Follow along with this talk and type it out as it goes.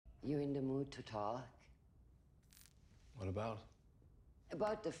You in the mood to talk? What about?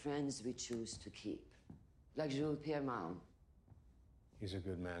 About the friends we choose to keep. Like Jules Pierre. He's a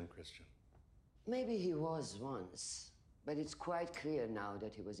good man, Christian. Maybe he was once, but it's quite clear now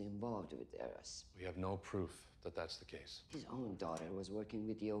that he was involved with Eros. We have no proof that that's the case. His own daughter was working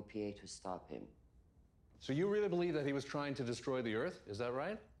with the OPA to stop him. So you really believe that he was trying to destroy the Earth? Is that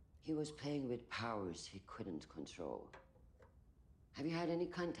right? He was playing with powers he couldn't control. Have you had any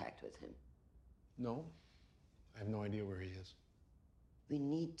contact with him? No. I have no idea where he is. We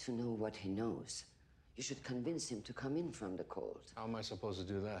need to know what he knows. You should convince him to come in from the cold. How am I supposed to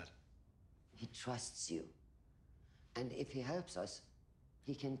do that? He trusts you. And if he helps us,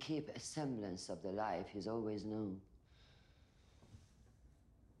 he can keep a semblance of the life he's always known.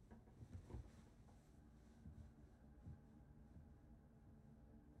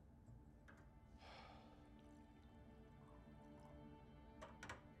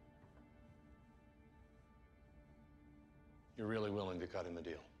 You're really willing to cut him a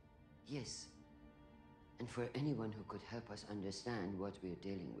deal? Yes. And for anyone who could help us understand what we're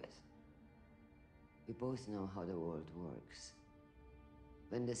dealing with. We both know how the world works.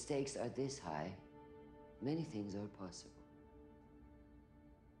 When the stakes are this high, many things are possible.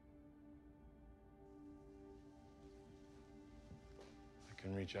 I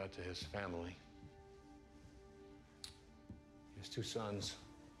can reach out to his family. He has 2 sons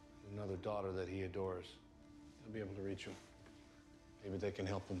and another daughter that he adores. I'll be able to reach him. Maybe they can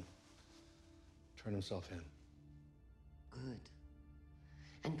help him turn himself in. Good.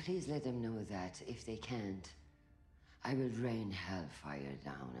 And please let them know that, if they can't, I will rain hellfire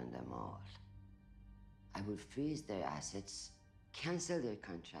down on them all. I will freeze their assets, cancel their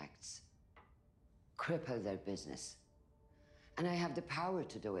contracts, cripple their business. And I have the power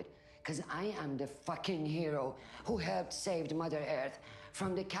to do it, because I am the fucking hero who helped save Mother Earth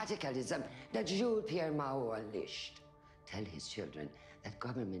from the cataclysm that Jules Pierre unleashed. Tell his children that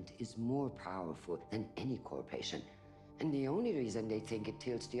government is more powerful than any corporation. And the only reason they think it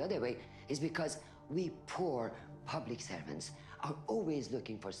tilts the other way is because we poor public servants are always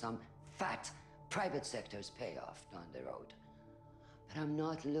looking for some fat private sector's payoff down the road. But I'm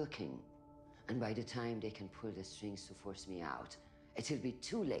not looking. And by the time they can pull the strings to force me out, it'll be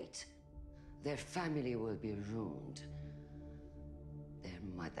too late. Their family will be ruined. Their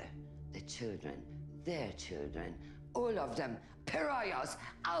mother, the children, their children, all of them, pariahs,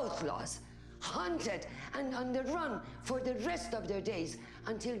 outlaws, hunted and on the run for the rest of their days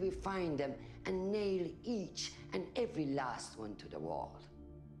until we find them and nail each and every last one to the wall.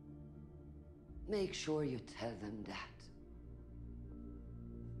 Make sure you tell them that.